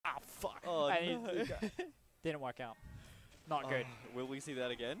didn't work out. Not good. Will we see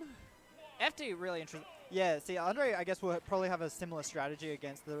that again? FD really interesting. Yeah, see, Andre, I guess, will probably have a similar strategy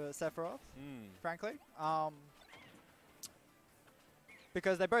against the Sephiroth, frankly.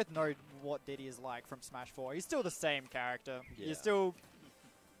 Because they both know what Diddy is like from Smash 4. He's still the same character. Yeah. You're still...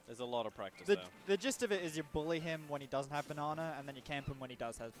 There's a lot of practice there. The gist of it is you bully him when he doesn't have banana, and then you camp him when he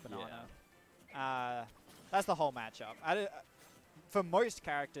does have banana. Yeah. That's the whole matchup. For most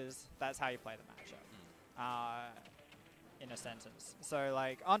characters, that's how you play the matchup. In a sentence. So,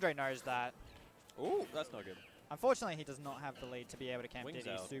 like, Andre knows that. Ooh, that's not good. Unfortunately, he does not have the lead to be able to camp Wings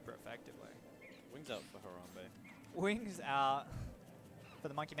Diddy out. super effectively. Wings out for Harambe. Wings out for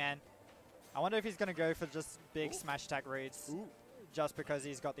the Monkey Man. I wonder if he's going to go for just big smash attack reads just because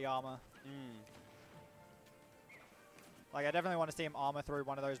he's got the armor. Like, I definitely want to see him armor through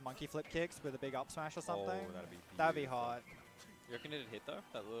one of those monkey flip kicks with a big up smash or something. Oh, that'd be hot. You reckon it'd hit, though,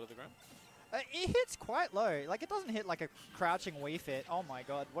 that low to the ground? It hits quite low. Like, it doesn't hit like a crouching Wii Fit. Oh my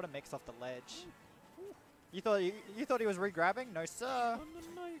god, what a mix off the ledge. You thought he was re-grabbing? No, sir.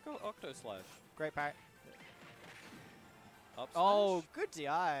 No, you got Octo Slash. Great parry. Up smash? Oh, good DI.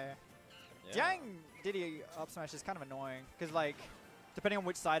 Yeah. Dang Diddy up smash is kind of annoying. Because, like, depending on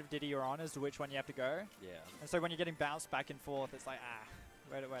which side of Diddy you're on is which one you have to go. Yeah. And so when you're getting bounced back and forth, it's like,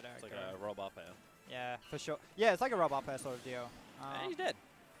 where do I It's go? like a Rob up air. Yeah, for sure. Yeah, it's like a Rob up air sort of deal. And he's dead.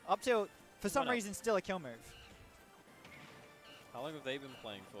 Up till, for some reason, still a kill move. How long have they been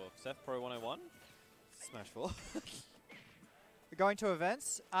playing for? SephPro101? Smash 4. Going to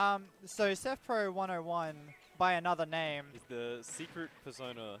events. So SephPro101, by another name, Is the secret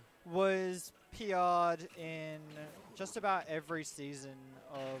persona. Was PR'd in just about every season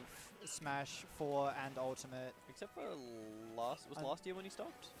of Smash 4 and Ultimate. Except for last year when he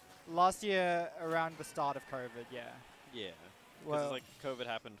stopped? Last year, around the start of COVID, yeah. Yeah. Well, Because like COVID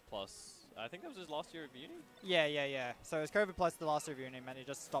happened plus, I think that was his last year of uni? Yeah. So it was COVID plus the last year of uni, and he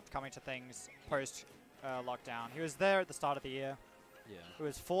just stopped coming to things post lockdown. He was there at the start of the year. Yeah. He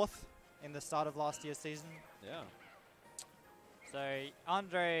was 4th in the start of last year's season. Yeah. So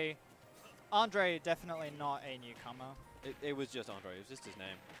Andre definitely not a newcomer. It was just Andre. It was just his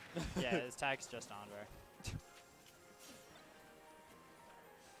name. Yeah, his tag's just Andre.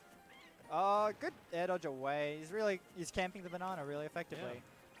 Oh, good air dodge away. He's camping the banana really effectively.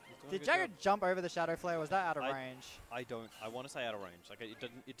 Yeah. Did Jacko jump over the Shadow Flare? Was that out of range? I want to say out of range. Like it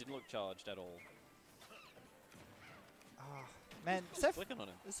didn't look charged at all. Oh, man, Just flicking on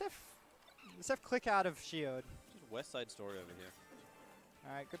him. Seph click out of shield. Just West Side Story over here.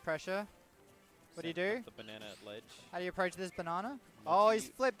 Alright, good pressure. What do you do? The banana at ledge. How do you approach this banana? Monkey, Oh, he's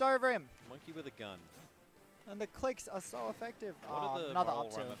flipped over him. Monkey with a gun. And the clicks are so effective. What are the another moral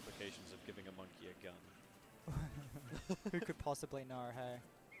up tilt. ramifications of giving a monkey a gun? Who could possibly know, hey?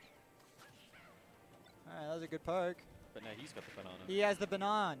 Alright, that was a good poke. But now he's got the banana. He has the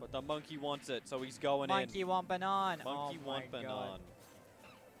banana. But the monkey wants it, so he's going Monkey in. want banana. Monkey Oh want my banana. God.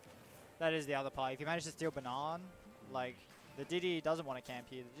 That is the other part. If you manage to steal banana, like, the Diddy doesn't want to camp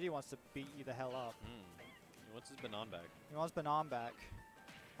you. The Diddy wants to beat you the hell up. He wants his banana back. He wants banana back.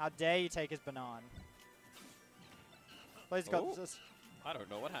 How dare you take his banana? Please got just... I don't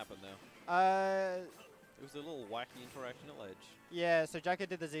know what happened there. It was a little wacky interaction at ledge. Yeah, so Jacko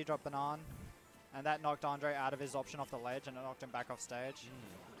did the Z-drop banana, and that knocked Andre out of his option off the ledge, and it knocked him back off stage.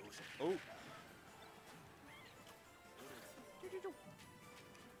 Oh.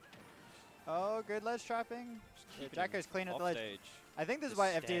 Oh, good ledge trapping. Yeah, Jacko's clean at the ledge. Stage. I think this is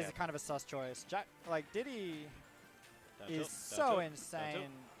why FD is kind of a sus choice. Diddy is so insane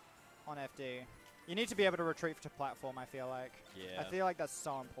on FD. You need to be able to retreat to platform, I feel like. Yeah. I feel like that's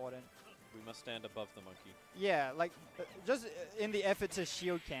so important. We must stand above the monkey. Yeah, like, just in the effort to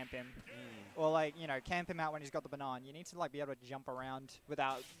shield camp him. Or, like, you know, camp him out when he's got the banana. You need to, like, be able to jump around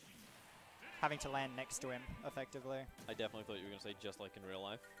without having to land next to him, effectively. I definitely thought you were going to say just like in real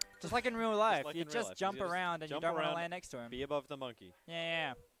life. Just like in real life. Like you just jump around and you don't want to land next to him. Be above the monkey.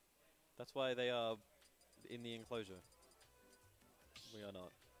 Yeah. That's why they are in the enclosure. We are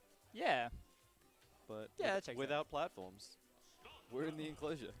not. Yeah. But yeah, without platforms, we're in the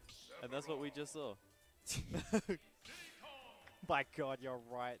enclosure. And that's what we just saw. By God, you're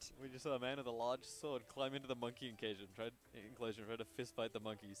right. We just saw a man with a large sword climb into the monkey enclosure and tried to fist fight the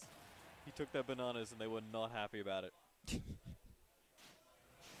monkeys. He took their bananas and they were not happy about it.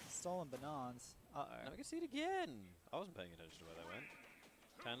 Stolen bananas. Uh-oh. Now we can see it again. I wasn't paying attention to where they went.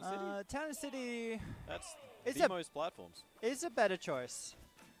 Town and City? Town and City... That's the most platforms. It's a better choice.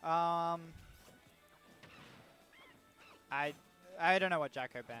 I don't know what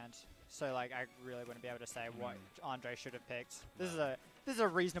Jacko banned. So, like, I really wouldn't be able to say what Andre should have picked. This is a this is a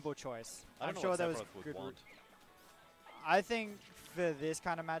reasonable choice. I'm know sure what there was Sephiroth would good. want. I think for this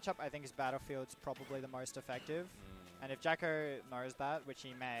kind of matchup, I think his Battlefield's probably the most effective. And if Jacko knows that, which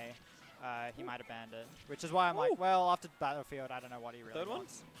he may, he might abandon. Which is why I'm like, well, after Battlefield, I don't know what he really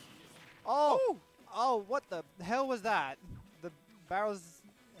wants. Oh! Oh, what the hell was that? The barrels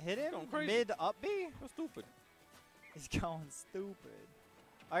hit him mid-up B? So stupid. He's going stupid.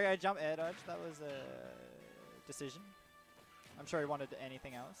 Okay, jump air dodge. That was a decision. I'm sure he wanted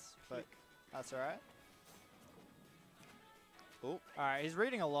anything else, but that's alright. Oh. Alright, he's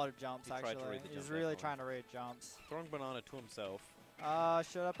reading a lot of jumps, actually. He's really trying to read jumps. Throwing banana to himself.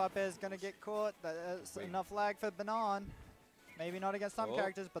 Shut up is going to get caught. That's enough lag for Banan. Maybe not against some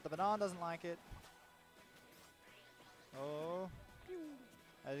characters, but the Banan doesn't like it. Oh.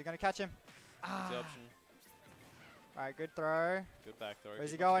 Is he going to catch him? That's the option. Alright, good throw. Good back throw.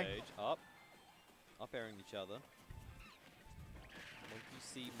 Where's he going? Up. Up airing each other. Monkey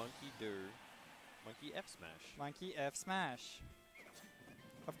C, monkey do. Monkey F smash. Monkey F smash.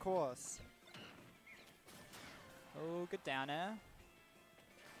 Of course. Oh, good down air.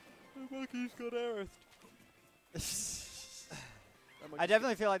 The monkey's got aireth. I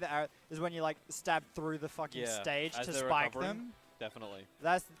definitely feel like the arrow is when you like stab through the fucking stage to spike them. Definitely.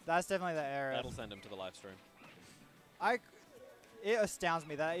 That's definitely the arrow. That'll send him to the live stream. It astounds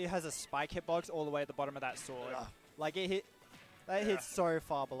me that it has a spike hitbox all the way at the bottom of that sword. Like it hit, that hits so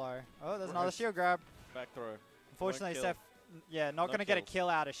far below. Oh, there's another shield grab. Back throw. Unfortunately, Seph, not gonna get a kill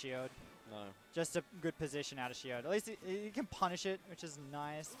out of shield. No. Just a good position out of shield. At least he can punish it, which is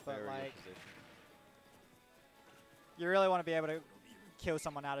nice. But Very like, good position. you really want to be able to kill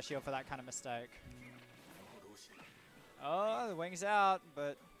someone out of shield for that kind of mistake. Oh, the wing's out,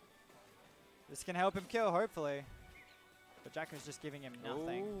 but this can help him kill, hopefully. But Jacko's just giving him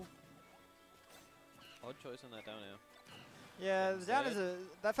nothing. Ooh. Odd choice on that down air. Yeah, the down is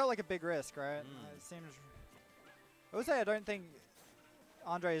that felt like a big risk, right? It seems. I would say I don't think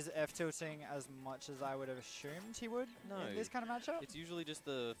Andre is F-tilting as much as I would have assumed he would in this kind of matchup. It's usually just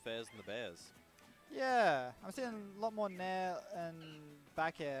the fairs and the bears. Yeah, I'm seeing a lot more nair and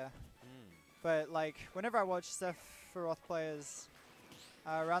back air. But like, whenever I watch Sephiroth players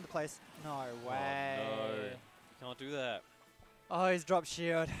around the place, no way. Oh, no. You can't do that. Oh, he's dropped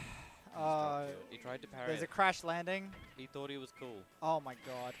shield. He tried to parry. There's a crash landing. He thought he was cool. Oh my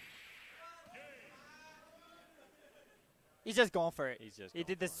god. He's just gone for it. He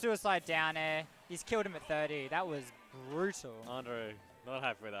did the suicide down air. He's killed him at 30. That was brutal. Andre, not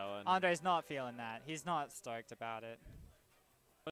happy with that one. Andre's not feeling that. He's not stoked about it.